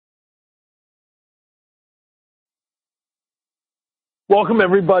Welcome,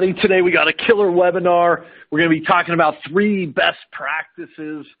 everybody. Today we got a killer webinar. We're going to be talking about 3 best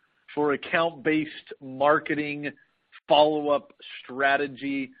practices for account-based marketing follow-up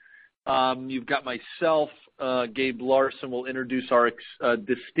strategy. You've got myself, Gabe Larsen, will introduce our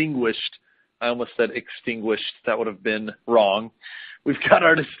distinguished, I almost said extinguished, that would have been wrong. We've got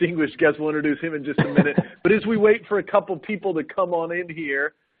our distinguished guest. We'll introduce him in just a minute. But as we wait for a couple people to come on in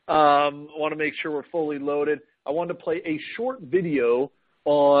here, I want to make sure we're fully loaded. I wanted to play a short video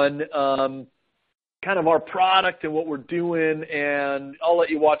on kind of our product and what we're doing, and I'll let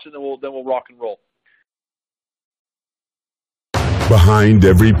you watch it, and then we'll rock and roll. Behind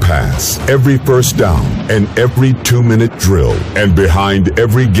every pass, every first down, and every 2-minute drill, and behind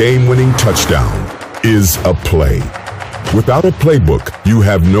every game-winning touchdown is a play. Without a playbook, you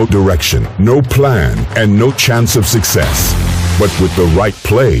have no direction, no plan, and no chance of success. But with the right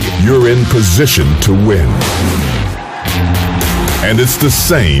play, you're in position to win. And it's the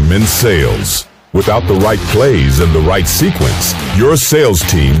same in sales. Without the right plays and the right sequence, your sales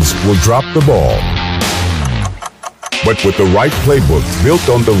teams will drop the ball. But with the right playbook built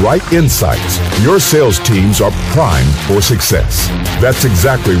on the right insights, your sales teams are primed for success. That's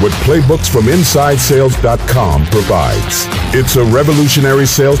exactly what Playbooks from InsideSales.com provides. It's a revolutionary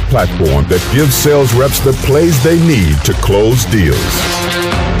sales platform that gives sales reps the plays they need to close deals.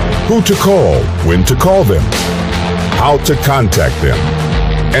 Who to call, when to call them, how to contact them,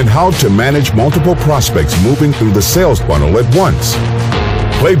 and how to manage multiple prospects moving through the sales funnel at once.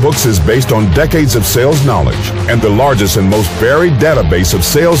 Playbooks is based on decades of sales knowledge and the largest and most varied database of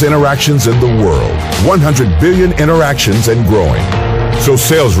sales interactions in the world. 100 billion interactions and growing. So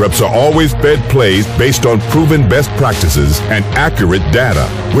sales reps are always fed plays based on proven best practices and accurate data,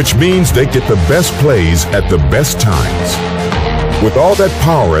 which means they get the best plays at the best times. With all that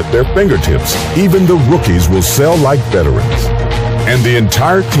power at their fingertips, even the rookies will sell like veterans. And the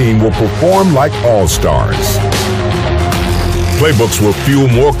entire team will perform like all-stars. Playbooks will fuel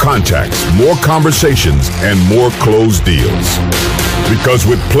more contacts, more conversations, and more closed deals. Because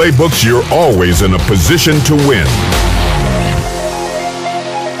with Playbooks, you're always in a position to win.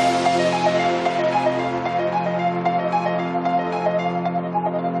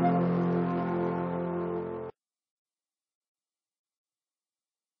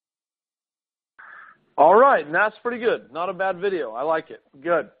 All right, and that's pretty good. Not a bad video. I like it.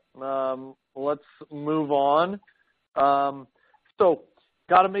 Good. Let's move on. So,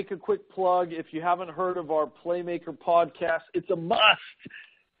 got to make a quick plug. If you haven't heard of our Playmaker podcast, it's a must.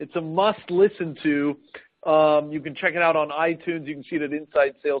 It's a must listen to. You can check it out on iTunes. You can see it at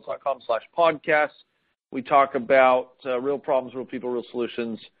InsideSales.com/podcast. We talk about real problems, real people, real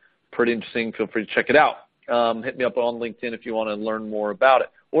solutions. Pretty interesting. Feel free to check it out. Hit me up on LinkedIn if you want to learn more about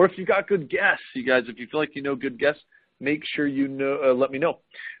it. Or if you got good guests, you guys, if you feel like you know good guests, make sure you know. Let me know.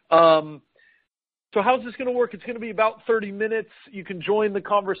 So how's this going to work? It's going to be about 30 minutes. You can join the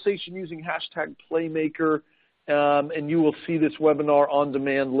conversation using hashtag Playmaker, and you will see this webinar on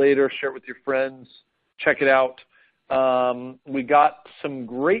demand later. Share it with your friends. Check it out. We got some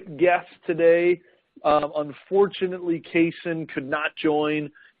great guests today. Unfortunately, Kaysen could not join.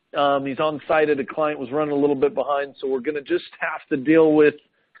 He's on site at a client, was running a little bit behind, so we're going to just have to deal with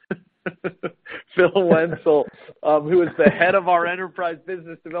Phil Wensel, who is the head of our enterprise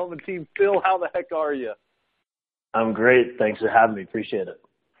business development team. Phil, how the heck are you? I'm great. Thanks for having me. Appreciate it.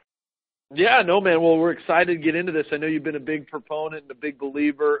 Yeah, no, man. Well, we're excited to get into this. I know you've been a big proponent and a big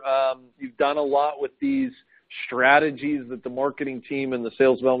believer. You've done a lot with these strategies that the marketing team and the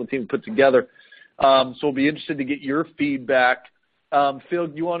sales development team put together. So we'll be interested to get your feedback. Phil,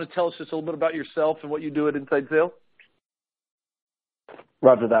 do you want to tell us just a little bit about yourself and what you do at Inside Sales?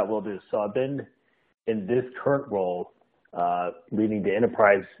 Roger that, will do. So I've been in this current role leading the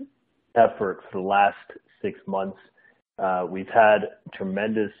enterprise effort for the last 6 months. We've had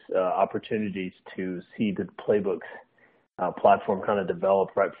tremendous opportunities to see the Playbooks platform kind of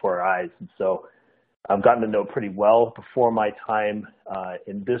develop right before our eyes. And so I've gotten to know pretty well. Before my time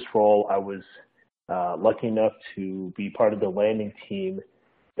in this role, I was lucky enough to be part of the landing team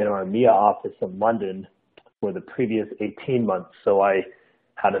in our EMEA office in London for the previous 18 months. So I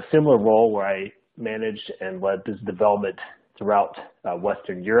had a similar role where I managed and led business development throughout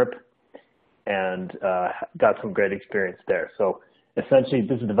Western Europe and got some great experience there. So essentially,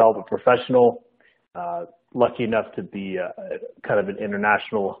 business development professional, lucky enough to be kind of an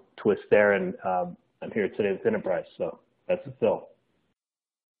international twist there, and I'm here today with Enterprise. So that's it, Phil.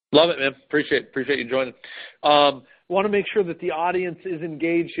 Love it, man. Appreciate you joining. Want to make sure that the audience is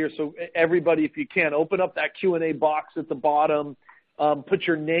engaged here. So everybody, if you can, open up that Q&A box at the bottom. Put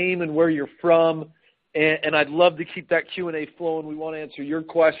your name and where you're from. and I'd love to keep that Q&A flowing. We want to answer your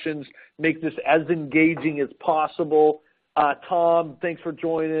questions, make this as engaging as possible. Tom, thanks for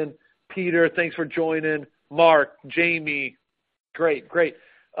joining. Peter, thanks for joining. Mark, Jamie, great.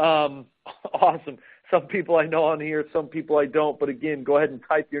 Awesome. Some people I know on here, some people I don't. But again, go ahead and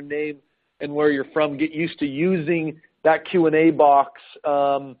type your name and where you're from. Get used to using that Q&A box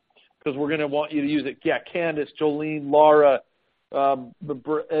because we're going to want you to use it. Yeah, Candace, Jolene, Laura,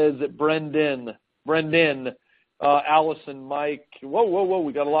 is it Brendan, Allison, Mike. Whoa.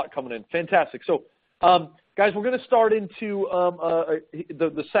 We got a lot coming in. Fantastic. So, guys, we're going to start into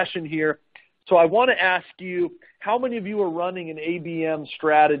the session here. So I want to ask you, how many of you are running an ABM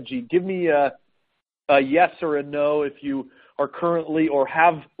strategy? Give me a yes or a no if you are currently or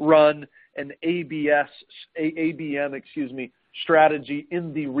have run an ABM strategy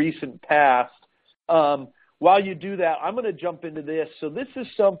in the recent past. While you do that, I'm going to jump into this. So this is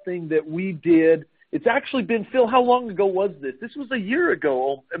something that we did. It's actually been, Phil, how long ago was this? This was a year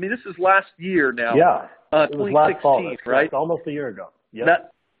ago. I mean, this is last year now. Yeah. It was 2016, last fall, right? It's almost a year ago.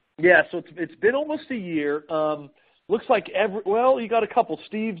 Yep. Yeah, so it's been almost a year. Looks like you got a couple.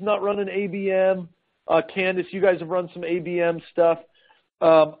 Steve's not running ABM. Candace, you guys have run some ABM stuff.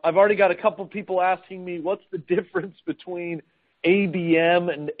 I've already got a couple people asking me what's the difference between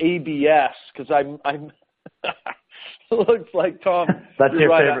ABM and ABS, because I'm looks like Tom. That's your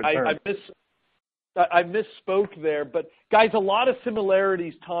right. favorite term. I misspoke there, but guys, a lot of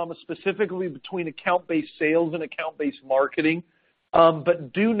similarities, Tom, specifically between account-based sales and account-based marketing.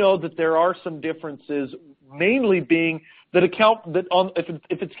 But do know that there are some differences, mainly being that if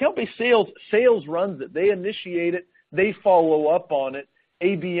it's account-based sales, sales runs it. They initiate it. They follow up on it.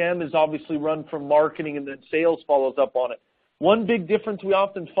 ABM is obviously run from marketing, and then sales follows up on it. One big difference we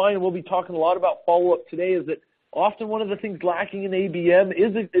often find, and we'll be talking a lot about follow-up today, is that often one of the things lacking in ABM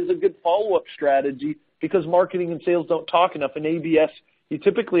is a good follow-up strategy because marketing and sales don't talk enough. In ABS, you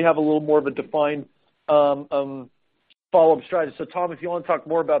typically have a little more of a defined follow-up strategy. So, Tom, if you want to talk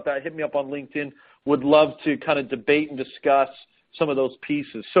more about that, hit me up on LinkedIn. Would love to kind of debate and discuss some of those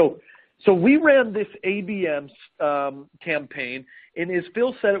pieces. So we ran this ABM campaign, and as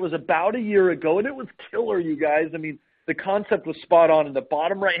Phil said, it was about a year ago, and it was killer, you guys. I mean, the concept was spot on. In the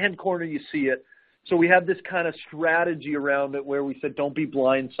bottom right-hand corner, you see it. So we had this kind of strategy around it where we said don't be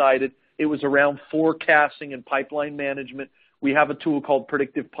blindsided. It was around forecasting and pipeline management. We have a tool called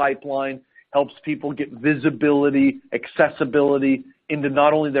Predictive Pipeline. Helps people get visibility, accessibility into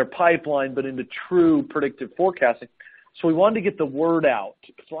not only their pipeline, but into true predictive forecasting. So we wanted to get the word out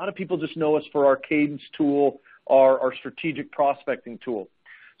because a lot of people just know us for our Cadence tool, our strategic prospecting tool.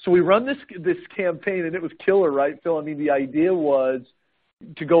 So we run this campaign, and it was killer, right, Phil? I mean, the idea was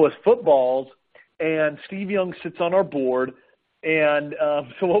to go with footballs, and Steve Young sits on our board. And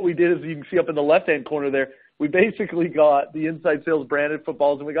so what we did is you can see up in the left-hand corner there, we basically got the Inside Sales branded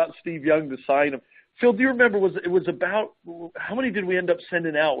footballs, and we got Steve Young to sign them. Phil, do you remember, it was about, how many did we end up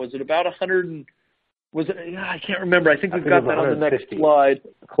sending out? Was it about 100 I can't remember. I think we've got that on the next slide.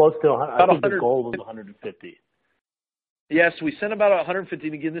 Close to 100. I think the goal was 150. Yes, we sent about 150.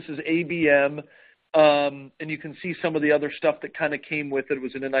 And again, this is ABM, and you can see some of the other stuff that kind of came with it. It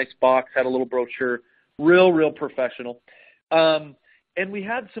was in a nice box, had a little brochure, real professional. And we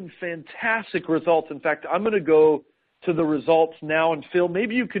had some fantastic results. In fact, I'm going to go to the results now. And Phil,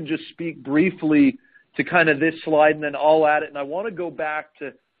 maybe you can just speak briefly to kind of this slide, and then I'll add it. And I want to go back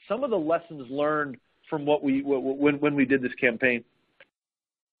to some of the lessons learned from when we did this campaign.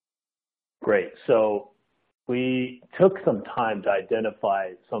 Great. So we took some time to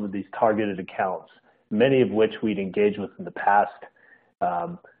identify some of these targeted accounts, many of which we'd engaged with in the past.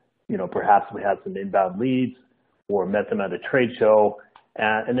 Perhaps we had some inbound leads or met them at a trade show.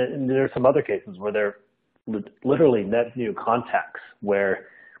 And then there are some other cases where they're literally net new contacts where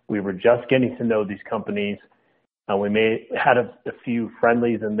we were just getting to know these companies. We may had a few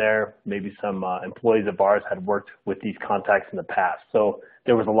friendlies in there. Maybe some employees of ours had worked with these contacts in the past. So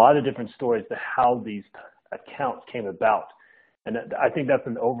there was a lot of different stories to how these accounts came about. And I think that's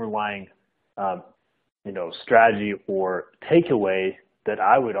an overlying, strategy or takeaway that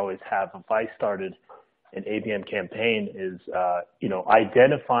I would always have if I started an ABM campaign is,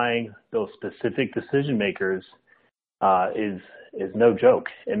 identifying those specific decision makers is no joke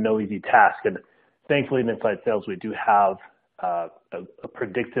and no easy task. And thankfully in Inside Sales, we do have a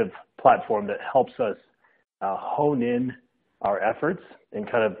predictive platform that helps us hone in our efforts and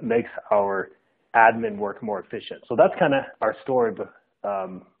kind of makes our admin work more efficient. So that's kind of our story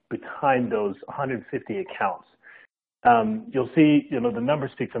behind those 150 accounts. You'll see, the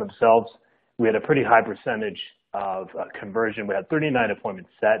numbers speak for themselves. We had a pretty high percentage of conversion. We had 39 appointments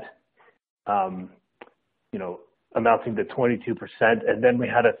set. amounting to 22%. And then we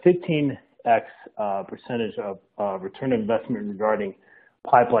had a 15x percentage of return on investment regarding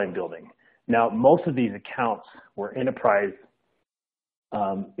pipeline building. Now, most of these accounts were enterprise,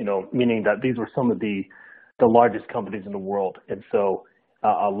 meaning that these were some of the largest companies in the world. And so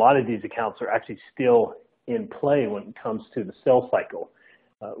a lot of these accounts are actually still in play when it comes to the sales cycle,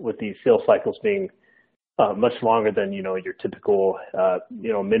 with these sales cycles being much longer than, your typical,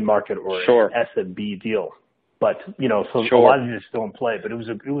 mid-market or Sure. SMB deal. But, so Sure. a lot of these are still in play, but it was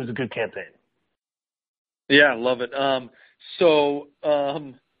a good campaign. Yeah, I love it.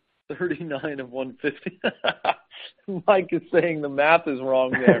 39 of 150. Mike is saying the math is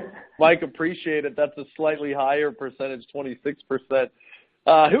wrong there. Mike, appreciate it. That's a slightly higher percentage, 26%.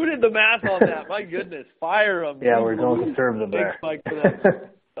 Who did the math on that? My goodness, fire them. Yeah, we're going conservative there. Thanks, Mike, for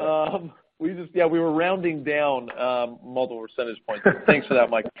that. We were rounding down multiple percentage points. Thanks for that,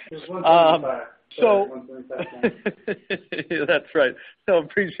 Mike. That's right. So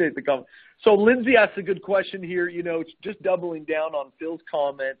appreciate the comment. So Lindsay asked a good question here. It's just doubling down on Phil's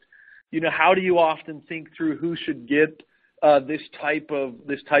comment. How do you often think through who should get this type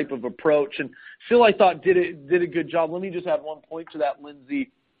of approach? And Phil, I thought did a good job. Let me just add one point to that,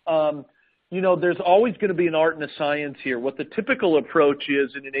 Lindsay. There's always going to be an art and a science here. What the typical approach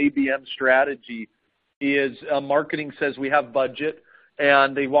is in an ABM strategy is marketing says we have budget,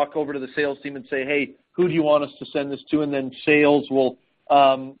 and they walk over to the sales team and say, hey, who do you want us to send this to? And then sales will,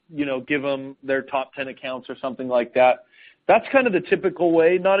 give them their top 10 accounts or something like that. That's kind of the typical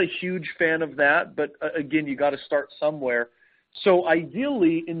way. Not a huge fan of that, but again, you got to start somewhere. So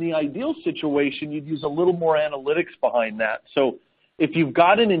ideally, in the ideal situation, you'd use a little more analytics behind that. So if you've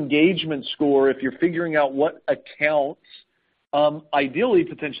got an engagement score, if you're figuring out what accounts, ideally,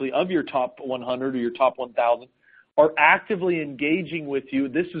 potentially of your top 100 or your top 1,000, are actively engaging with you,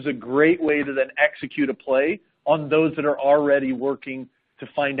 this is a great way to then execute a play on those that are already working to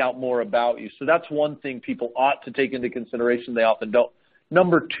find out more about you. So that's one thing people ought to take into consideration. They often don't.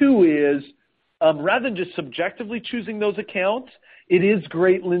 Number two is, rather than just subjectively choosing those accounts, it is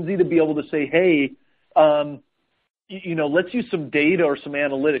great, Lindsay, to be able to say, hey, let's use some data or some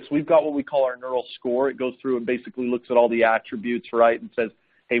analytics. We've got what we call our neural score. It goes through and basically looks at all the attributes, right, and says,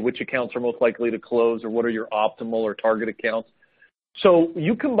 hey, which accounts are most likely to close, or what are your optimal or target accounts. So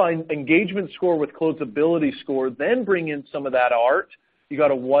you combine engagement score with closability score, then bring in some of that art. You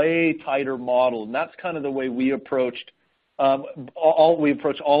got a way tighter model, and that's kind of the way we approached all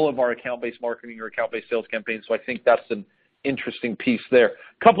of our account-based marketing or account-based sales campaigns. So I think that's an interesting piece there.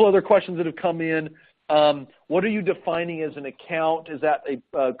 A couple other questions that have come in. What are you defining as an account? Is that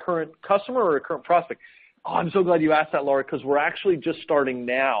a current customer or a current prospect? Oh, I'm so glad you asked that, Laura, because we're actually just starting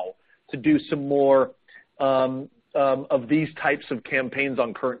now to do some more of these types of campaigns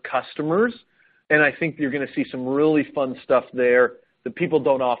on current customers. And I think you're going to see some really fun stuff there that people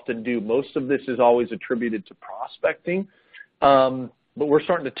don't often do. Most of this is always attributed to prospecting. But we're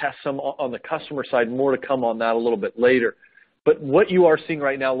starting to test some on the customer side, more to come on that a little bit later. But what you are seeing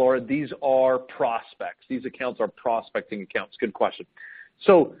right now, Laura, these are prospects. These accounts are prospecting accounts. Good question.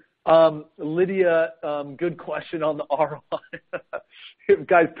 So, Lydia, good question on the ROI.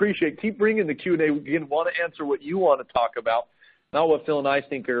 Guys, keep bringing the Q&A. We again want to answer what you want to talk about, not what Phil and I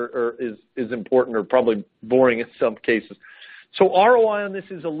think is important or probably boring in some cases. So ROI on this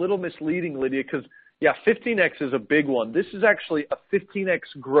is a little misleading, Lydia, because, 15x is a big one. This is actually a 15x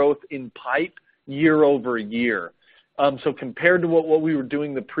growth in pipe year over year. So compared to what we were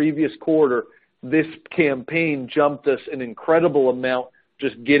doing the previous quarter, this campaign jumped us an incredible amount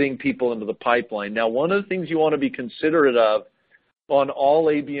just getting people into the pipeline. Now, one of the things you want to be considerate of on all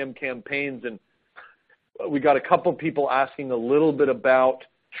ABM campaigns, and we got a couple people asking a little bit about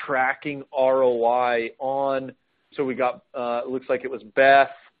tracking ROI on, so we got, it looks like it was Beth,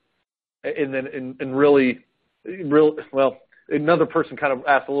 and then another person kind of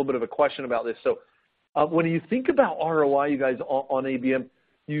asked a little bit of a question about this. So when you think about ROI, you guys, on ABM,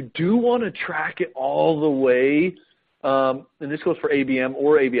 you do want to track it all the way, and this goes for ABM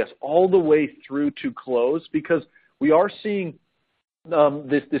or ABS, all the way through to close, because we are seeing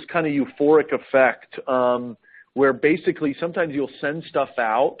this kind of euphoric effect where basically sometimes you'll send stuff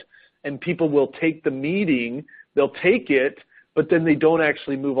out and people will take the meeting, they'll take it, but then they don't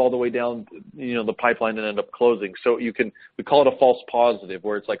actually move all the way down, the pipeline and end up closing. So we call it a false positive,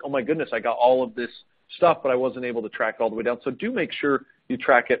 where it's like, oh my goodness, I got all of this stuff, but I wasn't able to track it all the way down. So do make sure you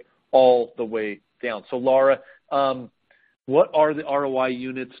track it all the way down. So Laura, what are the ROI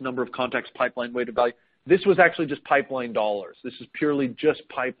units, number of contacts, pipeline, weighted value? This was actually just pipeline dollars. This is purely just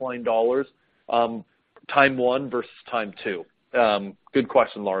pipeline dollars, time one versus time two. Good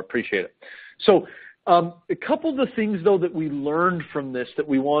question, Laura. Appreciate it. So A couple of the things, though, that we learned from this that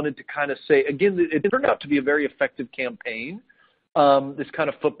we wanted to kind of say, again, it turned out to be a very effective campaign, this kind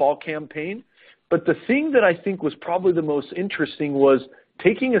of football campaign. But the thing that I think was probably the most interesting was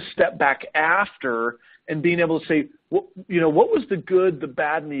taking a step back after and being able to say, what was the good, the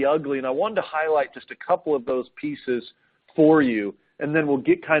bad, and the ugly? And I wanted to highlight just a couple of those pieces for you, and then we'll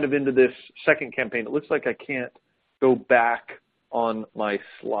get kind of into this second campaign. It looks like I can't go back on my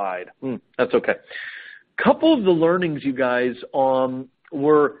slide. That's okay. Couple of the learnings, you guys,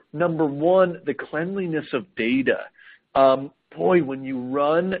 were, number one, the cleanliness of data. Boy, when you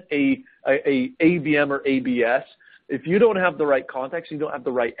run a ABM or ABS, if you don't have the right contacts, you don't have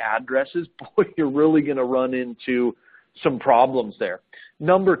the right addresses, boy, you're really going to run into some problems there.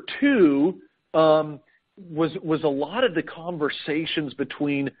 Number two was a lot of the conversations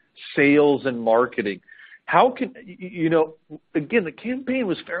between sales and marketing. How can, again, the campaign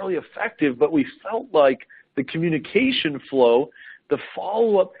was fairly effective, but we felt like the communication flow, the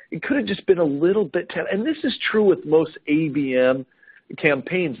follow-up, it could have just been a little bit, and this is true with most ABM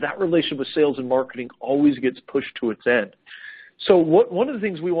campaigns. That relationship with sales and marketing always gets pushed to its end. So one of the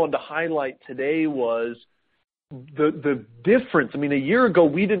things we wanted to highlight today was the difference. I mean, a year ago,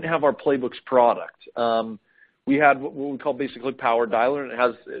 we didn't have our Playbooks product. We had what we call basically Power Dialer, and it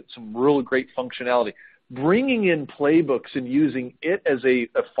has some really great functionality. Bringing in Playbooks and using it as a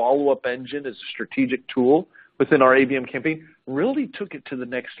follow-up engine, as a strategic tool within our ABM campaign, really took it to the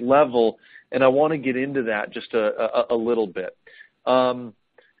next level, and I want to get into that just a little bit.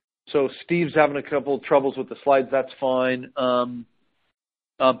 So Steve's having a couple of troubles with the slides. That's fine.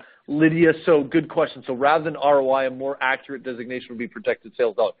 Lydia, so good question. So rather than ROI, a more accurate designation would be projected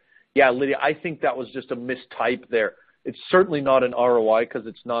sales dollar. Yeah, Lydia, I think that was just a mistype there. It's certainly not an ROI because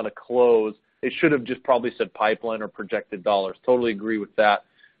it's not a close. It should have just probably said pipeline or projected dollars. Totally agree with that.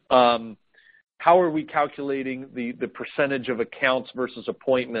 How are we calculating the percentage of accounts versus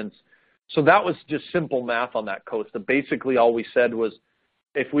appointments? So that was just simple math on that, Costa. Basically, all we said was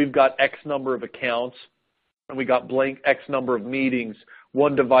if we've got X number of accounts and we got blank X number of meetings,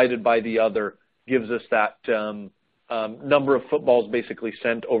 one divided by the other gives us that number of footballs basically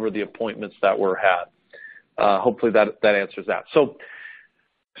sent over the appointments that were had. Hopefully that answers that. So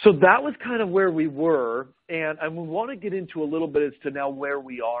that was kind of where we were, and we want to get into a little bit as to now where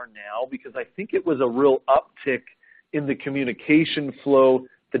we are now, because I think it was a real uptick in the communication flow,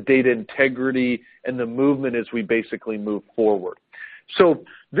 the data integrity, and the movement as we basically move forward. So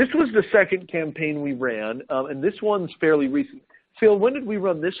this was the second campaign we ran, and this one's fairly recent. Phil, when did we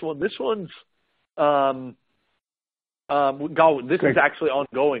run this one? This one's this is actually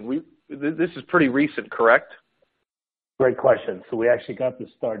ongoing. This is pretty recent, correct? Great question. So we actually got this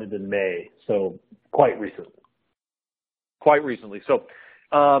started in May, so quite recent. Quite recently. So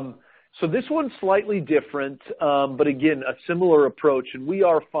this one's slightly different, but again, a similar approach. And we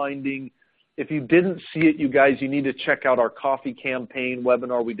are finding, if you didn't see it, you guys, you need to check out our coffee campaign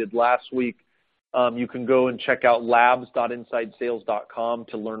webinar we did last week. You can go and check out labs.insidesales.com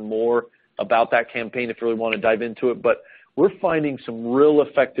to learn more about that campaign if you really want to dive into it. But we're finding some real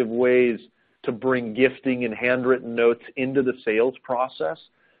effective ways to bring gifting and handwritten notes into the sales process.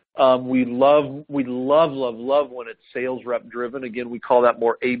 We love when it's sales rep driven. Again, we call that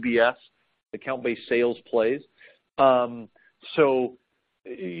more ABS, account-based sales plays. So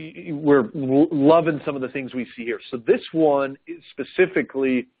we're loving some of the things we see here. So this one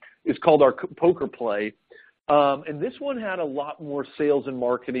specifically is called our poker play. And this one had a lot more sales and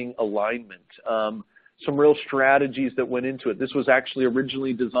marketing alignment. Some real strategies that went into it. This was actually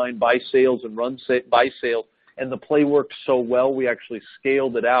originally designed by sales and run by sales, and the play worked so well we actually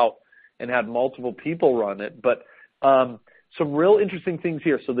scaled it out and had multiple people run it. But some real interesting things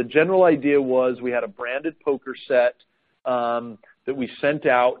here. So the general idea was we had a branded poker set that we sent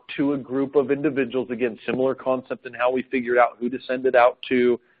out to a group of individuals. Again, similar concept in how we figured out who to send it out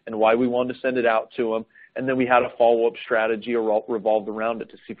to and why we wanted to send it out to them. And then we had a follow-up strategy revolved around it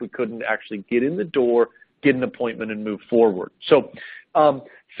to see if we couldn't actually get in the door, get an appointment, and move forward. So,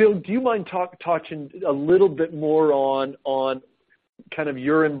 Phil, do you mind touching a little bit more on kind of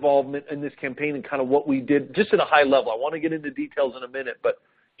your involvement in this campaign and kind of what we did, just at a high level? I want to get into details in a minute, but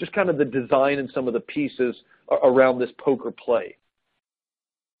just kind of the design and some of the pieces around this poker play.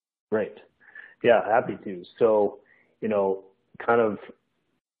 Great. Yeah, happy to. So, kind of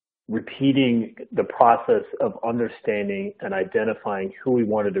repeating the process of understanding and identifying who we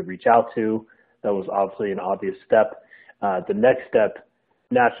wanted to reach out to. That was obviously an obvious step. The next step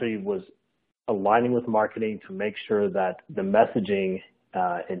naturally was aligning with marketing to make sure that the messaging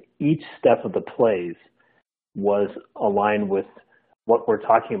in each step of the plays was aligned with what we're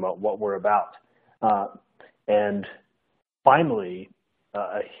talking about, what we're about. And finally,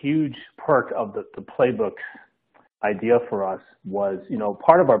 a huge perk of the playbook idea for us was,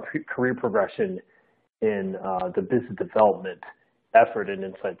 part of our career progression in the business development effort in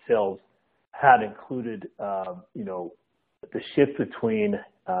inside sales had included, the shift between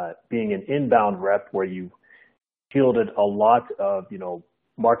being an inbound rep where you fielded a lot of,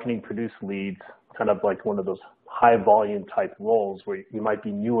 marketing produced leads, kind of like one of those high volume type roles where you might be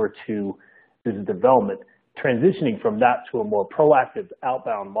newer to business development, transitioning from that to a more proactive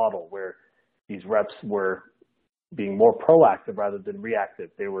outbound model where these reps were being more proactive rather than reactive.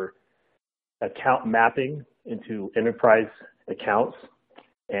 They were account mapping into enterprise accounts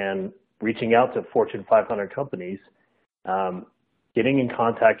and reaching out to Fortune 500 companies, getting in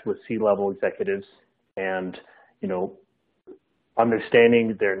contact with C-level executives and,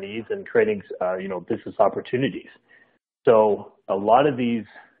 understanding their needs and creating, business opportunities. So a lot of these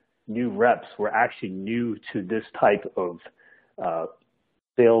new reps were actually new to this type of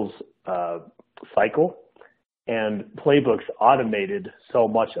sales cycle, and playbooks automated so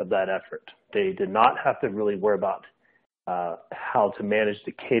much of that effort. They did not have to really worry about how to manage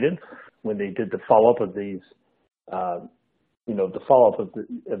the cadence when they did the follow-up of these, the follow-up of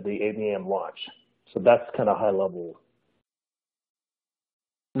the ABM launch. So that's kind of high level.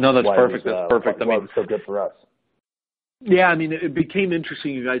 No, that's perfect. That's perfect. Why it was so good for us. Yeah, it became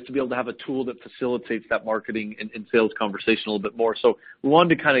interesting, you guys, to be able to have a tool that facilitates that marketing and sales conversation a little bit more. So we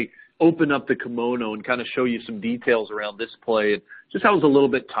wanted to kind of open up the kimono and kind of show you some details around this play and just how it was a little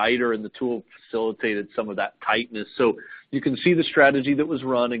bit tighter, and the tool facilitated some of that tightness. So you can see the strategy that was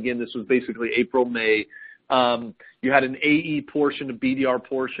run. Again, this was basically April, May. You had an AE portion, a BDR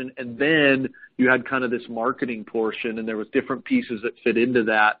portion, and then you had kind of this marketing portion, and there was different pieces that fit into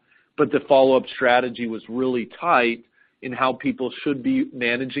that. But the follow-up strategy was really tight in how people should be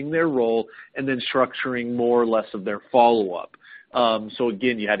managing their role and then structuring more or less of their follow-up. So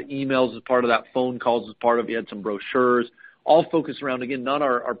again, you had emails as part of that, phone calls as part of it, you had some brochures, all focused around, again, not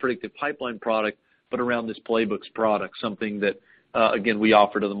our predictive pipeline product, but around this playbooks product, something that, again, we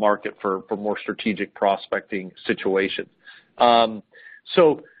offer to the market for more strategic prospecting situations.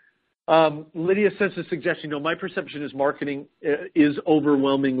 Lydia sends a suggestion, my perception is marketing is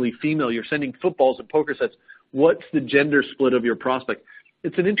overwhelmingly female. You're sending footballs and poker sets. What's the gender split of your prospect?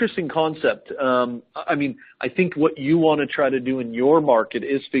 It's an interesting concept. I think what you want to try to do in your market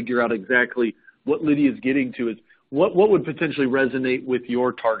is figure out exactly what Lydia's getting to is what would potentially resonate with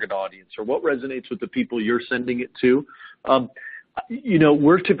your target audience, or what resonates with the people you're sending it to.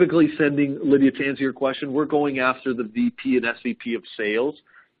 We're typically sending, Lydia, to answer your question, we're going after the VP and SVP of sales.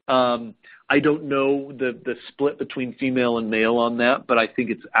 I don't know the split between female and male on that, but I think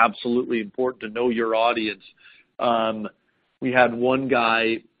it's absolutely important to know your audience. We had one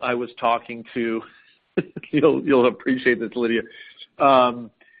guy I was talking to, you'll appreciate this, Lydia.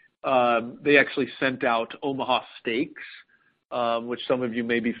 They actually sent out Omaha steaks, which some of you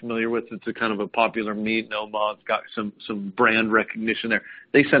may be familiar with. It's a kind of a popular meat in Omaha. It's got some brand recognition there.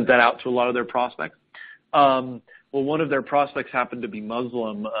 They sent that out to a lot of their prospects. Well, one of their prospects happened to be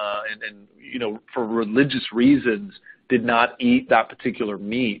Muslim and for religious reasons did not eat that particular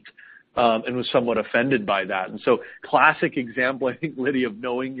meat and was somewhat offended by that. And so classic example, I think, Lydia, of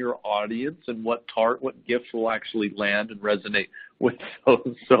knowing your audience and what gifts will actually land and resonate with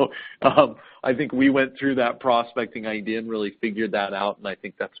those. So I think we went through that prospecting idea and really figured that out, and I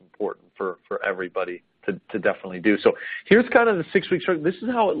think that's important for everybody to definitely do. So here's kind of the 6-week structure. This is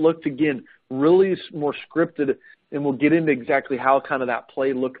how it looked, again, really more scripted, and we'll get into exactly how kind of that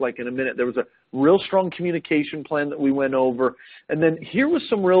play looked like in a minute. There was a real strong communication plan that we went over, and then here was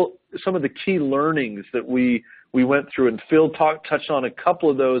some of the key learnings that we went through, and Phil touched on a couple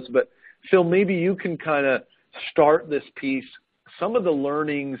of those, but Phil, maybe you can kind of start this piece, some of the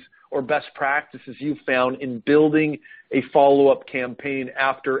learnings or best practices you found in building a follow-up campaign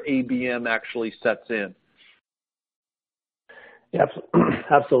after ABM actually sets in. Yeah,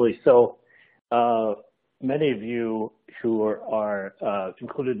 absolutely. So many of you who are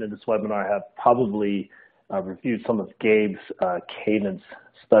included in this webinar have probably reviewed some of Gabe's cadence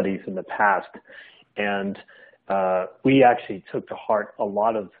studies in the past. And we actually took to heart a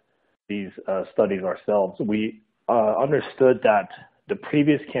lot of these studies ourselves. We understood that the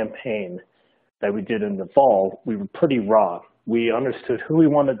previous campaign that we did in the fall, we were pretty raw. We understood who we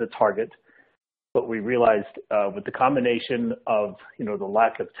wanted to target, but we realized with the combination of the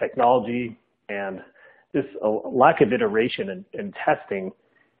lack of technology and this lack of iteration and testing,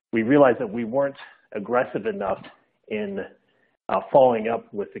 we realized that we weren't aggressive enough in following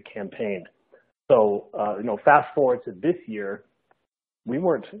up with the campaign. So fast forward to this year, we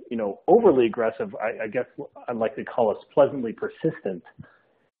weren't, overly aggressive. I guess I'd like to call us pleasantly persistent,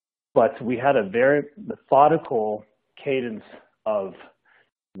 but we had a very methodical cadence of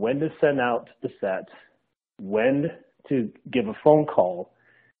when to send out the set, when to give a phone call,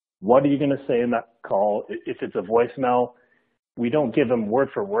 what are you going to say in that call? If it's a voicemail, we don't give them word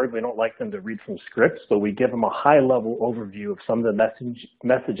for word. We don't like them to read from scripts, but we give them a high-level overview of some of the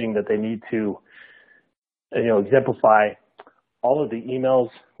messaging that they need to, exemplify. All of the emails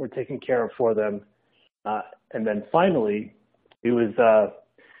were taken care of for them, and then finally, it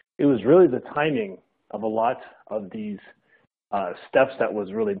was really the timing of a lot of these steps that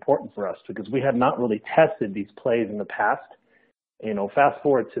was really important for us, because we had not really tested these plays in the past. Fast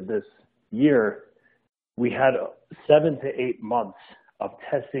forward to this year, we had 7 to 8 months of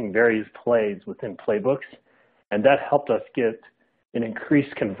testing various plays within playbooks, and that helped us get an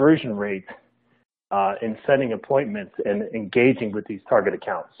increased conversion rate in setting appointments and engaging with these target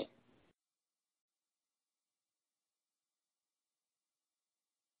accounts.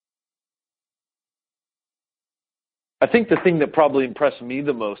 I think the thing that probably impressed me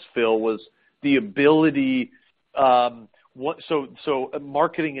the most, Phil, was the ability. So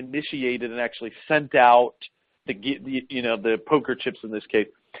marketing initiated and actually sent out the poker chips in this case.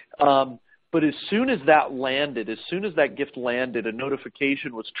 But as soon as that landed, as soon as that gift landed, a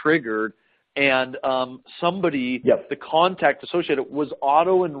notification was triggered, and somebody, the contact associated, was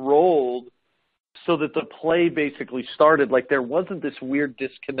auto-enrolled so that the play basically started. Like, there wasn't this weird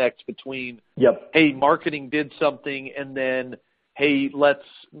disconnect between, hey, marketing did something, and then, it's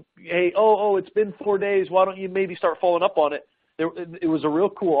been 4 days, why don't you maybe start following up on it? It was a real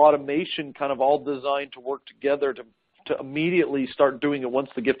cool automation, kind of all designed to work together to immediately start doing it once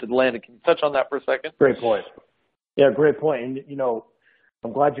the gift had landed. Can you touch on that for a second? Great point. Yeah, great point. And,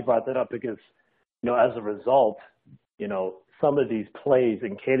 I'm glad you brought that up, because, as a result, some of these plays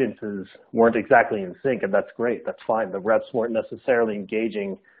and cadences weren't exactly in sync, and that's great. That's fine. The reps weren't necessarily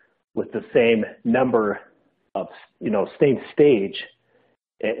engaging with the same number of, same stage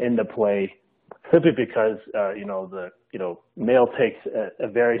in the play, simply because, the mail takes a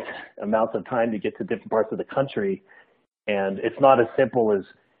various amounts of time to get to different parts of the country. And it's not as simple as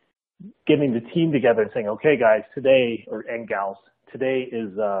getting the team together and saying, okay, guys, today, and gals, today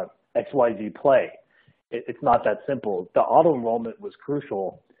is XYZ play. It's not that simple. The auto enrollment was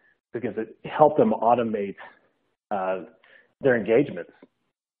crucial because it helped them automate their engagements.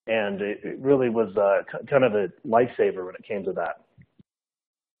 And it really was kind of a lifesaver when it came to that.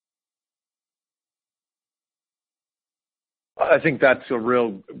 I think that's a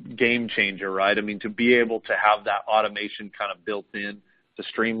real game changer, right? I mean, to be able to have that automation kind of built in to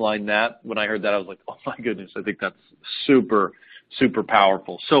streamline that. When I heard that, I was like, oh my goodness, I think that's super, super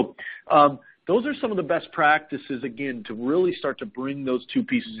powerful. So those are some of the best practices, again, to really start to bring those two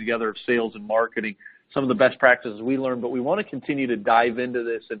pieces together of sales and marketing, some of the best practices we learned, but we want to continue to dive into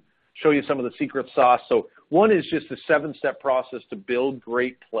this and show you some of the secret sauce. So one is just the 7-step process to build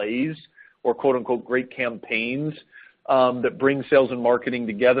great plays, or quote unquote great campaigns that bring sales and marketing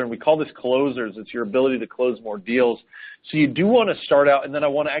together. And we call this closers. It's your ability to close more deals. So you do want to start out, and then I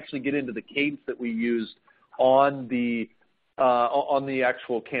want to actually get into the cadence that we used on the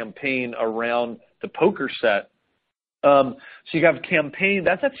actual campaign around the poker set. So you have campaign,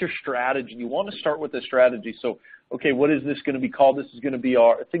 that's your strategy. You want to start with the strategy. So, okay, what is this going to be called? This is going to be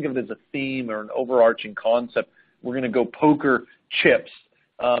think of it as a theme or an overarching concept. We're going to go poker chips.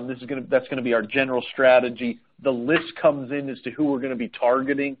 That's going to be our general strategy. The list comes in as to who we're going to be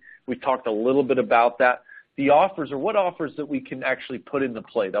targeting. We talked a little bit about that. The offers, or what offers that we can actually put in the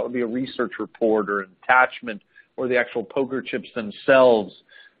play. That would be a research report or an attachment, or the actual poker chips themselves.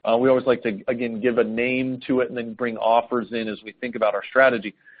 We always like to, again, give a name to it and then bring offers in as we think about our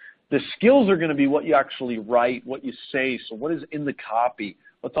strategy. The skills are going to be what you actually write, what you say. So what is in the copy?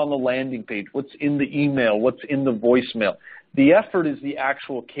 What's on the landing page? What's in the email? What's in the voicemail? The effort is the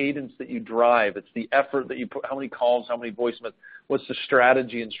actual cadence that you drive. It's the effort that you put, how many calls, how many voicemails, what's the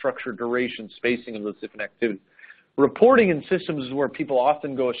strategy and structure, duration, spacing of those different activities. Reporting and systems is where people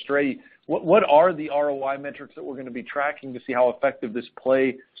often go astray. What are the ROI metrics that we're going to be tracking to see how effective this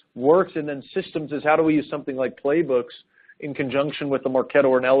play works? And then systems is how do we use something like playbooks in conjunction with a Marketo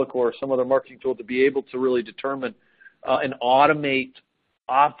or an Eloquent or some other marketing tool to be able to really determine and optimize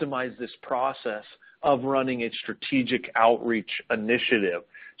this process of running a strategic outreach initiative.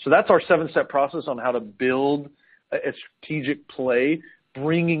 So that's our 7-step process on how to build a strategic play,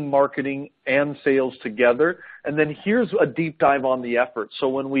 bringing marketing and sales together. And then here's a deep dive on the effort. So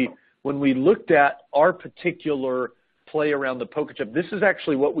when we looked at our particular play around the poker chip, this is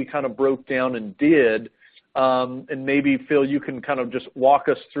actually what we kind of broke down and did And maybe, Phil, you can kind of just walk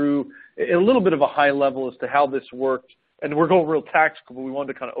us through a little bit of a high level as to how this worked. And we're going real tactical, but we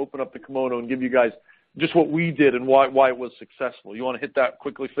wanted to kind of open up the kimono and give you guys just what we did and why it was successful. You want to hit that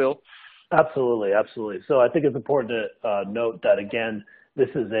quickly, Phil? Absolutely, absolutely. So I think it's important to note that, again, this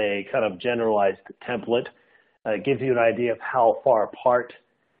is a kind of generalized template. It gives you an idea of how far apart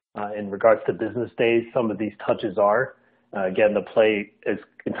in regards to business days some of these touches are. Again, the play is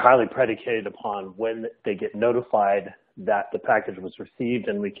entirely predicated upon when they get notified that the package was received,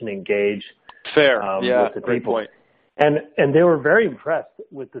 and we can engage with the people. Point. And they were very impressed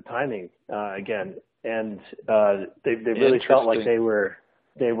with the timing again, and they really felt like they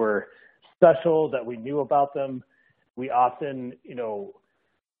were special, that we knew about them. We often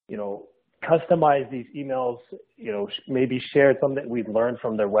customize these emails, maybe shared something we'd learned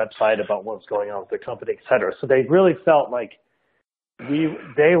from their website about what's going on with their company, et cetera. So they really felt like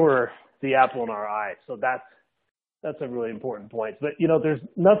they were the apple in our eye. So that's a really important point. But, there's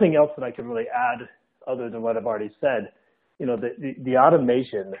nothing else that I can really add other than what I've already said. The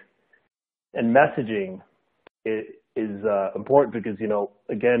automation and messaging is important because,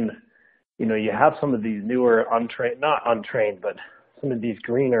 again, you have some of these newer not untrained, but some of these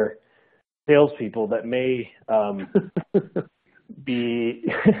greener salespeople that may be,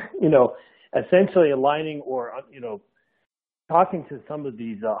 essentially aligning or, talking to some of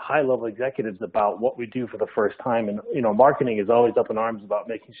these high-level executives about what we do for the first time. And, marketing is always up in arms about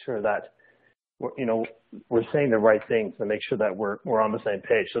making sure that, we're saying the right things and make sure that we're on the same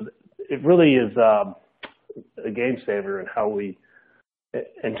page. So it really is a game saver in how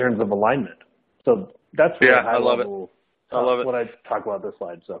in terms of alignment. So that's really high level. I love it. What I talk about this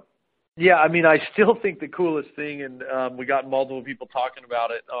slide. So. Yeah, I mean, I still think the coolest thing, and we got multiple people talking about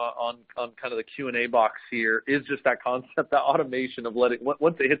it on kind of the Q&A box here, is just that concept, that automation of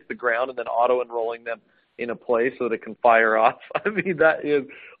once it hits the ground and then auto-enrolling them in a place so that it can fire off. I mean, that is,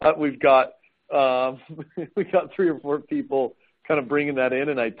 we've got 3 or 4 people kind of bringing that in,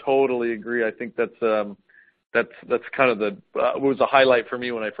 and I totally agree. I think that's kind of was a highlight for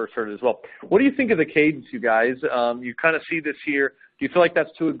me when I first heard it as well. What do you think of the cadence, you guys? You kind of see this here. Do you feel like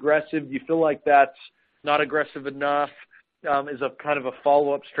that's too aggressive? Do you feel like that's not aggressive enough? Is a kind of a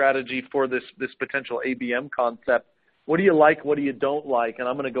follow-up strategy for this potential ABM concept? What do you like? What do you don't like? And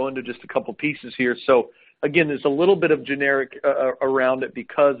I'm going to go into just a couple pieces here. So again, there's a little bit of generic around it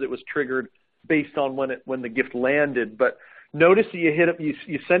because it was triggered based on when the gift landed. But notice that you hit up, you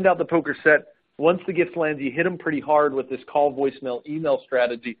send out the poker set. Once the gift lands, you hit them pretty hard with this call, voicemail, email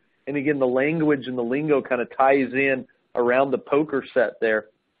strategy. And again, the language and the lingo kind of ties in around the poker set there.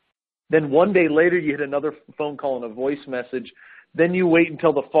 Then one day later, you hit another phone call and a voice message. Then you wait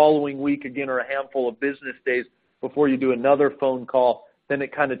until the following week again, or a handful of business days before you do another phone call. Then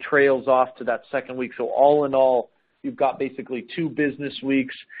it kind of trails off to that second week. So all in all, you've got basically 2 business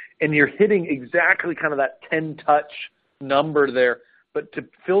weeks, and you're hitting exactly kind of that 10-touch number there. But to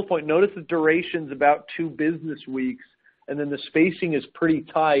Phil's point, notice the duration's about 2 business weeks, and then the spacing is pretty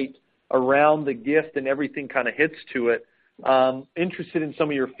tight around the gift, and everything kind of hits to it. Interested in some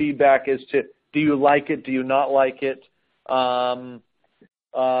of your feedback as to, do you like it? Do you not like it? So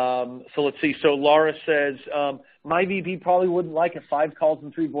let's see. So Laura says, my VP probably wouldn't like it. 5 calls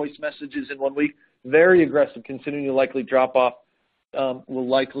and 3 voice messages in 1 week. Very aggressive, considering will likely drop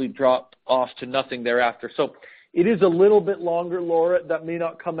off to nothing thereafter. So it is a little bit longer, Laura. That may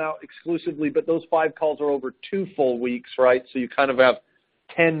not come out exclusively, but those 5 calls are over 2 full weeks, right? So you kind of have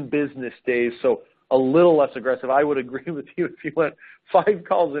 10 business days, so a little less aggressive. I would agree with you if you went 5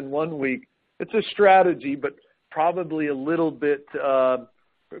 calls in 1 week. It's a strategy, but probably a little bit,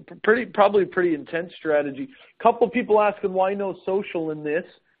 probably a pretty intense strategy. Couple people asking why no social in this,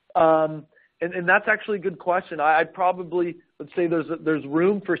 and that's actually a good question. I'd probably would say there's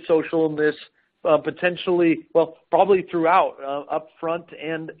room for social in this, potentially, well, probably throughout, up front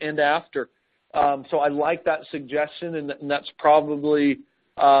and after. So I like that suggestion, and that's probably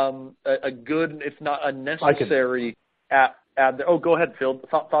a good, if not a necessary add there. Oh, go ahead, Phil.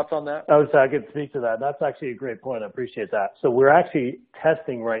 Thoughts on that? I could speak to that. That's actually a great point. I appreciate that. So we're actually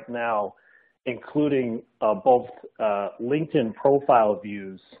testing right now, including both LinkedIn profile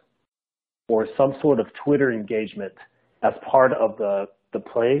views or some sort of Twitter engagement as part of the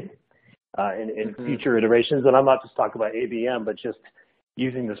play in future iterations. And I'm not just talking about ABM, but just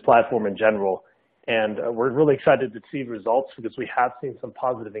using this platform in general. And we're really excited to see results because we have seen some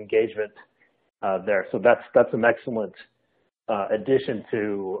positive engagement there. So that's an excellent addition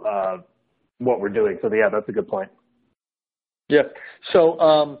to what we're doing. So yeah, that's a good point. Yeah.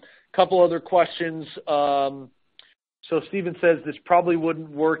 So couple other questions. So Stephen says this probably wouldn't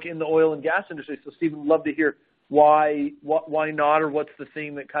work in the oil and gas industry. So Stephen, love to hear why not, or what's the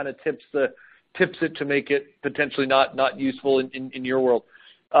thing that kind of tips it to make it potentially not useful in your world.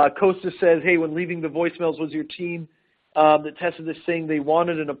 Costa says, hey, when leaving the voicemails, was your team that tested this saying they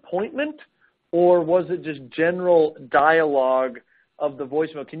wanted an appointment, or was it just general dialogue of the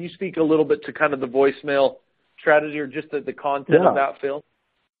voicemail? Can you speak a little bit to kind of the voicemail strategy, or just the content of that, Phil?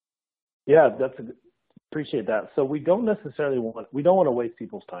 Yeah, appreciate that. So we don't want to waste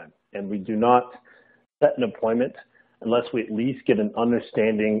people's time, and we do not set an appointment unless we at least get an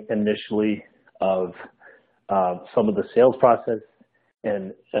understanding initially of some of the sales process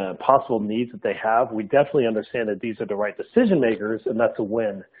and possible needs that they have. We definitely understand that these are the right decision makers, and that's a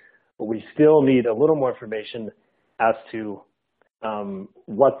win. But we still need a little more information as to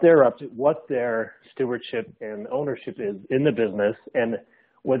what they're up to, what their stewardship and ownership is in the business, and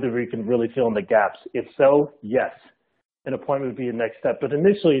whether we can really fill in the gaps. If so, yes, an appointment would be the next step. But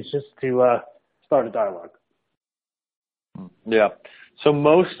initially, it's just to start a dialogue. Yeah. So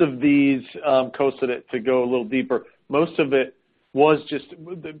most of these, Costa, to go a little deeper, most of it was just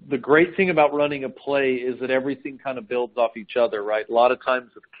the great thing about running a play is that everything kind of builds off each other, right? A lot of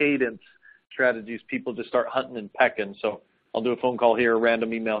times with cadence strategies, people just start hunting and pecking. So I'll do a phone call here, a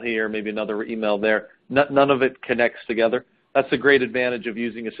random email here, maybe another email there. None of it connects together. That's the great advantage of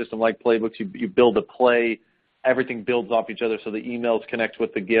using a system like Playbooks. You build a play, everything builds off each other. So the emails connect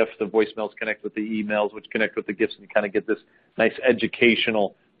with the GIF, the voicemails connect with the emails, which connect with the GIFs, and you kind of get this nice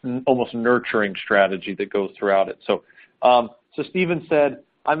educational, almost nurturing strategy that goes throughout it. So Stephen said,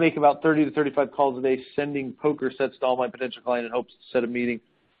 I make about 30 to 35 calls a day, sending poker sets to all my potential clients in hopes to set a meeting.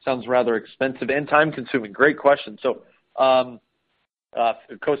 Sounds rather expensive and time-consuming. Great question. So,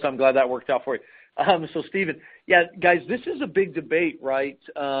 Costa, I'm glad that worked out for you. So, Stephen, yeah, guys, this is a big debate, right?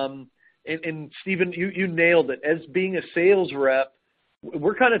 And Stephen, you nailed it. As being a sales rep,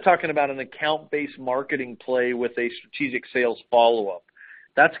 we're kind of talking about an account-based marketing play with a strategic sales follow-up.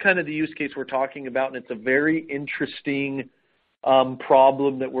 That's kind of the use case we're talking about, and it's a very interesting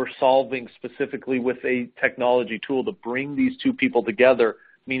problem that we're solving specifically with a technology tool to bring these two people together,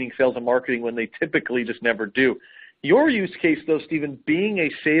 meaning sales and marketing, when they typically just never do. Your use case, though, Stephen, being a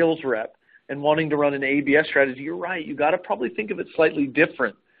sales rep and wanting to run an ABS strategy, you're right. You got to probably think of it slightly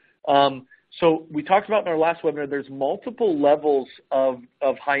different. So we talked about in our last webinar, there's multiple levels of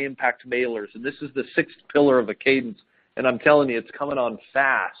high-impact mailers, and this is the sixth pillar of a cadence. And I'm telling you, it's coming on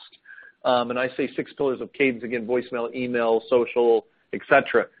fast. And I say 6 pillars of cadence, again, voicemail, email, social,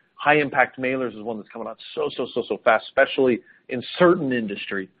 etc. High-impact mailers is one that's coming on so fast, especially in certain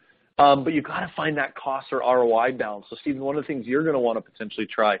industry. But you've got to find that cost or ROI balance. So, Stephen, one of the things you're going to want to potentially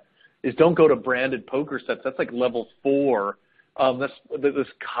try is don't go to branded poker sets. That's like level 4. That's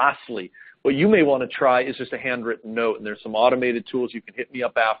costly. What you may want to try is just a handwritten note, and there's some automated tools. You can hit me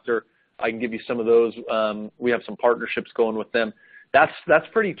up after. I can give you some of those. We have some partnerships going with them. That's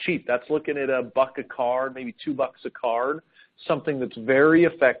pretty cheap. That's looking at $1 a card, maybe $2 a card, something that's very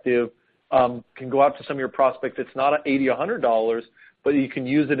effective, can go out to some of your prospects. It's not $80 or $100, but you can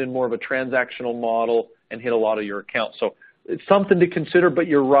use it in more of a transactional model and hit a lot of your accounts. So it's something to consider, but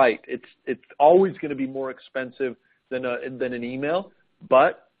you're right. It's always going to be more expensive than an email,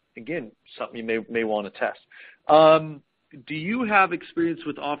 but again, something you may want to test. Do you have experience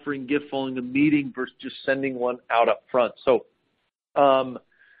with offering gift following a meeting versus just sending one out up front? So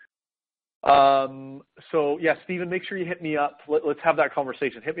yeah, Stephen, make sure you hit me up. Let's have that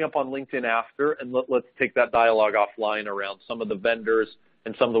conversation. Hit me up on LinkedIn after, and let's take that dialogue offline around some of the vendors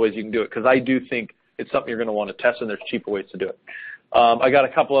and some of the ways you can do it, because I do think it's something you're going to want to test, and there's cheaper ways to do it. I got a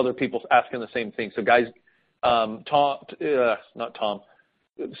couple other people asking the same thing. So, guys, not Tom.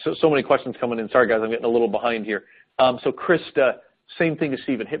 So many questions coming in. Sorry, guys, I'm getting a little behind here. So, Krista, same thing as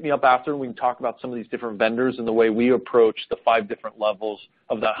Stephen. Hit me up after, and we can talk about some of these different vendors and the way we approach the 5 different levels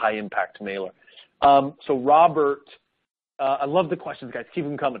of that high-impact mailer. So Robert, I love the questions, guys. Keep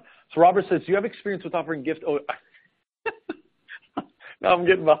them coming. So Robert says, do you have experience with offering gift? Oh, now I'm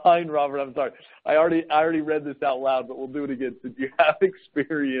getting behind, Robert. I'm sorry. I already read this out loud, but we'll do it again. So do you have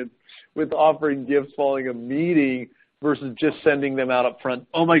experience with offering gifts following a meeting versus just sending them out up front?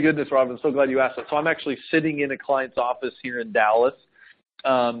 Oh, my goodness, Robin, I'm so glad you asked that. So I'm actually sitting in a client's office here in Dallas.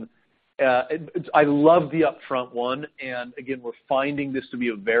 I love the upfront one, and again, we're finding this to be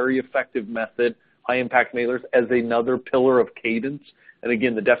a very effective method, high-impact mailers, as another pillar of cadence. And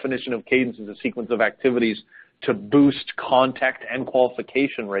again, the definition of cadence is a sequence of activities to boost contact and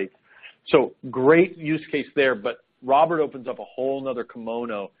qualification rates. So great use case there, but Robert opens up a whole nother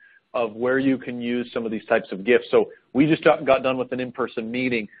kimono of where you can use some of these types of gifts. So we just got done with an in-person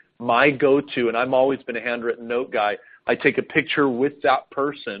meeting. My go-to, and I've always been a handwritten note guy, I take a picture with that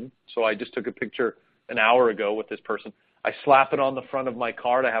person. So I just took a picture an hour ago with this person. I slap it on the front of my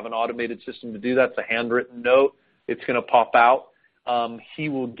card. I have an automated system to do that. It's a handwritten note. It's going to pop out. He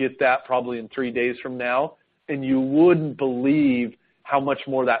will get that probably in 3 days from now. And you wouldn't believe how much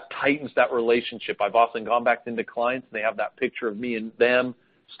more that tightens that relationship. I've often gone back into clients, and they have that picture of me and them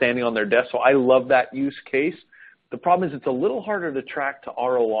standing on their desk. So I love that use case. The problem is it's a little harder to track to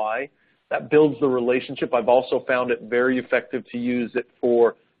ROI. That builds the relationship. I've also found it very effective to use it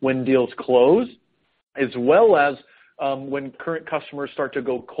for when deals close, as well as when current customers start to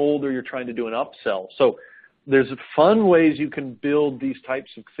go cold or you're trying to do an upsell. So there's fun ways you can build these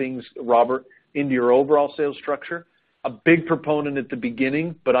types of things, Robert, into your overall sales structure. A big proponent at the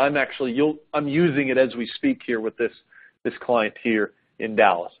beginning, but I'm using it as we speak here with this client here in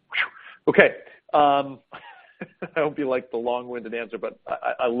Dallas. Okay. I hope you like the long-winded answer, but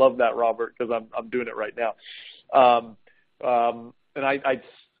I love that, Robert, because I'm doing it right now. And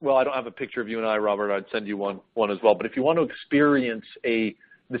I don't have a picture of you and I, Robert. I'd send you one as well. But if you want to experience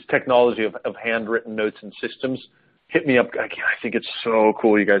this technology of handwritten notes and systems, hit me up. I think it's so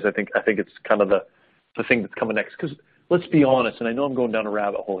cool, you guys. I think it's kind of the thing that's coming next. Because let's be honest, and I know I'm going down a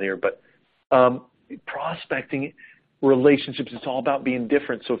rabbit hole here, but prospecting relationships, it's all about being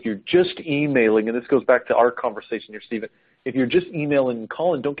different. So if you're just emailing, and this goes back to our conversation here, Stephen, if you're just emailing and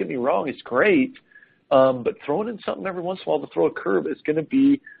calling, don't get me wrong, it's great. But throwing in something every once in a while to throw a curve is going to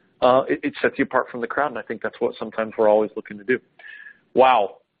be, it sets you apart from the crowd, and I think that's what sometimes we're always looking to do.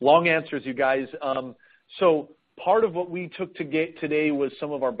 Wow. Long answers, you guys. So part of what we took to get today was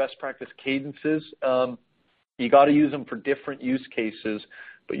some of our best practice cadences. You got to use them for different use cases,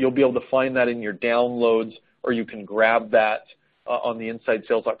 but you'll be able to find that in your downloads, or you can grab that on the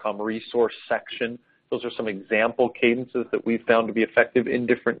InsideSales.com resource section. Those are some example cadences that we've found to be effective in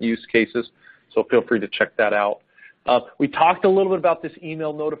different use cases, so feel free to check that out. We talked a little bit about this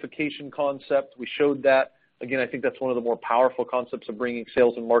email notification concept. We showed that. Again, I think that's one of the more powerful concepts of bringing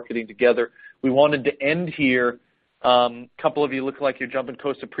sales and marketing together. We wanted to end here. A couple of you look like you're jumping.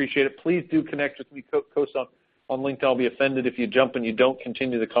 Coast, appreciate it. Please do connect with me, Coast, on LinkedIn. I'll be offended if you jump and you don't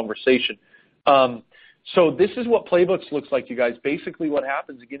continue the conversation. So this is what Playbooks looks like, you guys. Basically what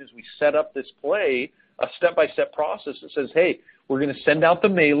happens, again, is we set up this play, a step-by-step process that says, hey, we're going to send out the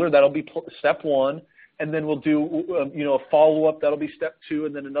mailer. That'll be step one. And then we'll do a follow-up. That'll be step two.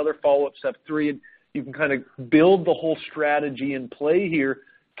 And then another follow-up, step three. And you can kind of build the whole strategy in play here,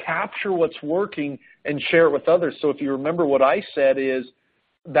 capture what's working, and share it with others. So if you remember what I said is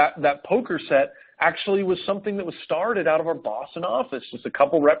that poker set actually was something that was started out of our Boston office. Just a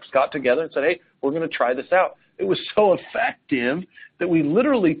couple reps got together and said, hey, we're going to try this out. It was so effective that we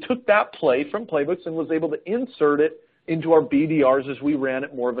literally took that play from Playbooks and was able to insert it into our BDRs as we ran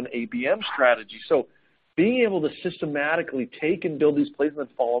it more of an ABM strategy. So being able to systematically take and build these plays and then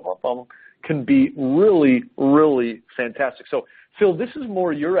follow up on them can be really, really fantastic. So, Phil, this is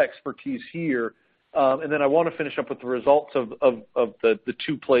more your expertise here, and then I want to finish up with the results of the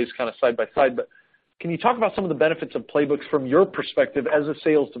two plays kind of side by side. But can you talk about some of the benefits of Playbooks from your perspective as a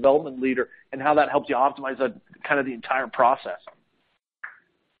sales development leader and how that helps you optimize kind of the entire process?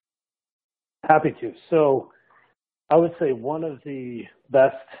 Happy to. So I would say one of the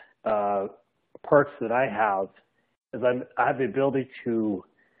best perks that I have is I have the ability to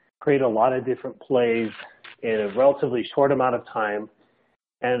create a lot of different plays in a relatively short amount of time,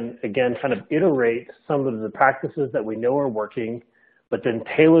 and again, kind of iterate some of the practices that we know are working, but then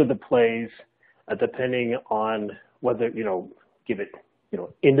tailor the plays depending on whether, give it,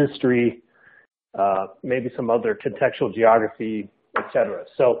 industry, maybe some other contextual geography, et cetera.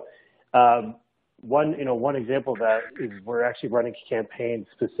 So one example of that is we're actually running a campaign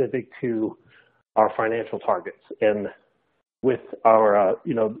specific to our financial targets. And with our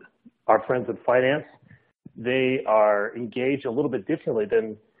friends in finance, they are engaged a little bit differently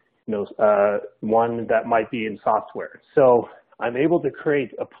than, one that might be in software. So I'm able to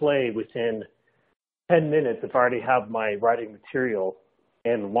create a play within 10 minutes if I already have my writing material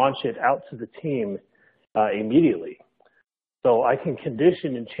and launch it out to the team immediately. So I can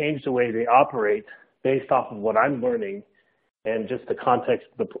condition and change the way they operate based off of what I'm learning and just the context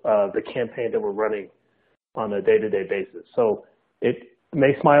of the campaign that we're running on a day-to-day basis. So it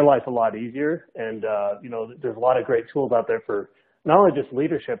makes my life a lot easier. And, there's a lot of great tools out there for not only just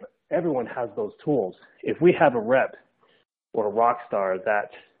leadership, everyone has those tools. If we have a rep or a rock star that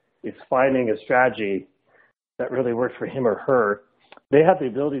is finding a strategy that really works for him or her, they have the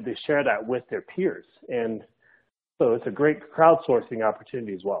ability to share that with their peers. And so it's a great crowdsourcing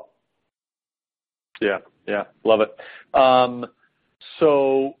opportunity as well. Yeah, love it.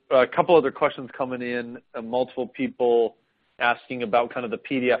 So a couple other questions coming in, multiple people asking about kind of the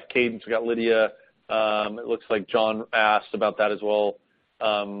PDF cadence. We got Lydia. It looks like John asked about that as well.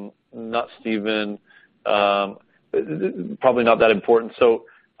 Not Stephen. Probably not that important. So,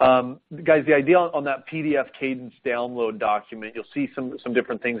 guys, the idea on that PDF cadence download document, you'll see some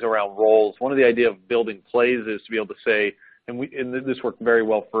different things around roles. One of the idea of building plays is to be able to say, and this worked very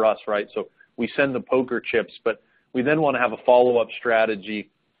well for us, right? So we send the poker chips, but we then want to have a follow-up strategy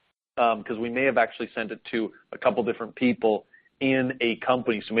because we may have actually sent it to a couple different people in a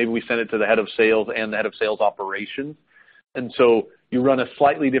company. So maybe we send it to the head of sales and the head of sales operations. And so you run a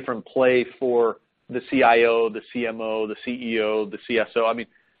slightly different play for the CIO, the CMO, the CEO, the CSO. I mean,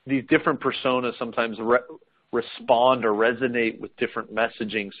 these different personas sometimes respond or resonate with different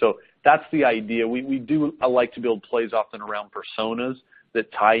messaging. So that's the idea. We do like to build plays often around personas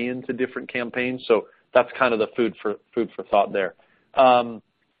that tie into different campaigns. So that's kind of the food for thought there.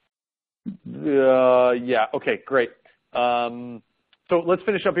 Yeah, okay, great. So let's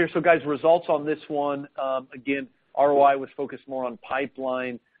finish up here. So guys, results on this one, again, ROI was focused more on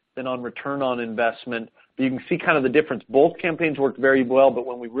pipeline than on return on investment. But you can see kind of the difference. Both campaigns worked very well, but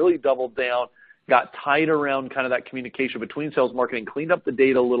when we really doubled down, got tight around kind of that communication between sales marketing, cleaned up the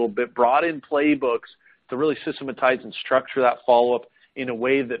data a little bit, brought in playbooks to really systematize and structure that follow-up in a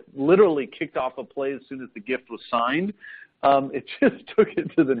way that literally kicked off a play as soon as the gift was signed. It just took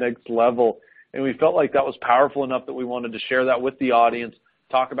it to the next level. And we felt like that was powerful enough that we wanted to share that with the audience,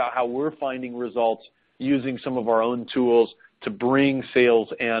 talk about how we're finding results using some of our own tools to bring sales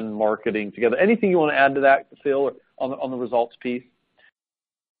and marketing together. Anything you want to add to that, Phil, on the results piece?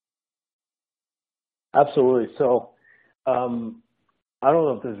 Absolutely. So I don't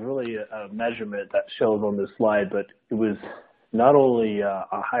know if there's really a measurement that shows on this slide, but it was not only a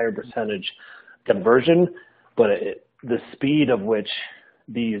higher percentage conversion, but the speed of which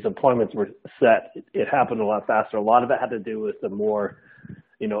these appointments were set, it happened a lot faster. A lot of it had to do with the more,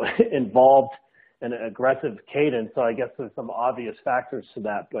 involved and aggressive cadence. So I guess there's some obvious factors to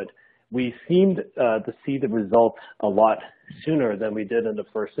that, but we seemed to see the results a lot sooner than we did in the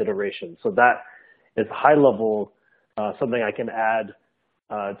first iteration. So that is high level, something I can add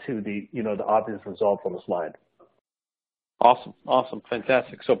to the, the obvious results on the slide. Awesome,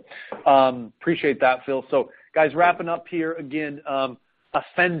 fantastic. So appreciate that, Phil. So guys, wrapping up here again,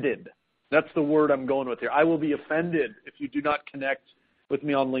 offended. That's the word I'm going with here. I will be offended if you do not connect with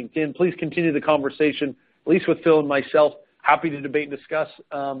me on LinkedIn. Please continue the conversation, at least with Phil and myself. Happy to debate and discuss.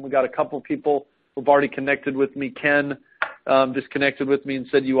 We got a couple of people who've already connected with me. Ken just connected with me and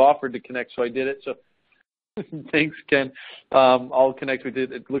said you offered to connect, so I did it. So thanks, Ken. I'll connect with you.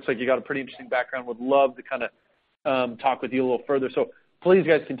 It looks like you got a pretty interesting background. Would love to kind of talk with you a little further. So please,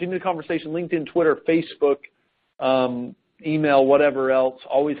 guys, continue the conversation. LinkedIn, Twitter, Facebook, email, whatever else.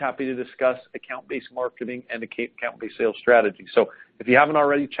 Always happy to discuss account-based marketing and account-based sales strategy. So if you haven't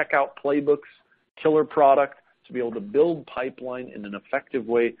already, check out Playbooks, killer product to be able to build pipeline in an effective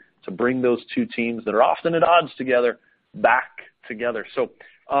way to bring those two teams that are often at odds together back together. So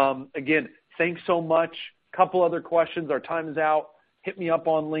again, thanks so much. Couple other questions. Our time is out. Hit me up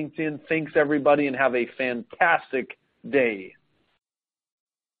on LinkedIn. Thanks, everybody, and have a fantastic day.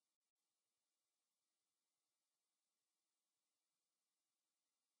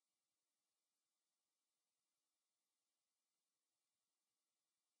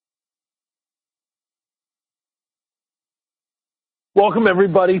 Welcome,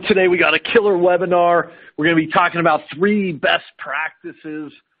 everybody. Today we got a killer webinar. We're going to be talking about 3 best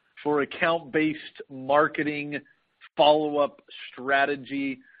practices for account-based marketing follow-up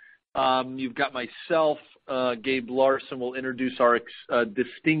strategy. You've got myself, Gabe Larsen, will introduce our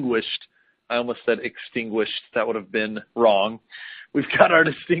distinguished, I almost said extinguished, that would have been wrong. We've got our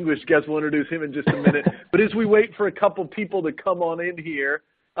distinguished guest. We'll introduce him in just a minute. But as we wait for a couple people to come on in here,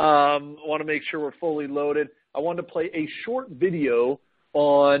 I want to make sure we're fully loaded. I wanted to play a short video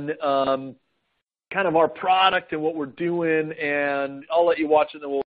on kind of our product and what we're doing, and I'll let you watch it, and then we'll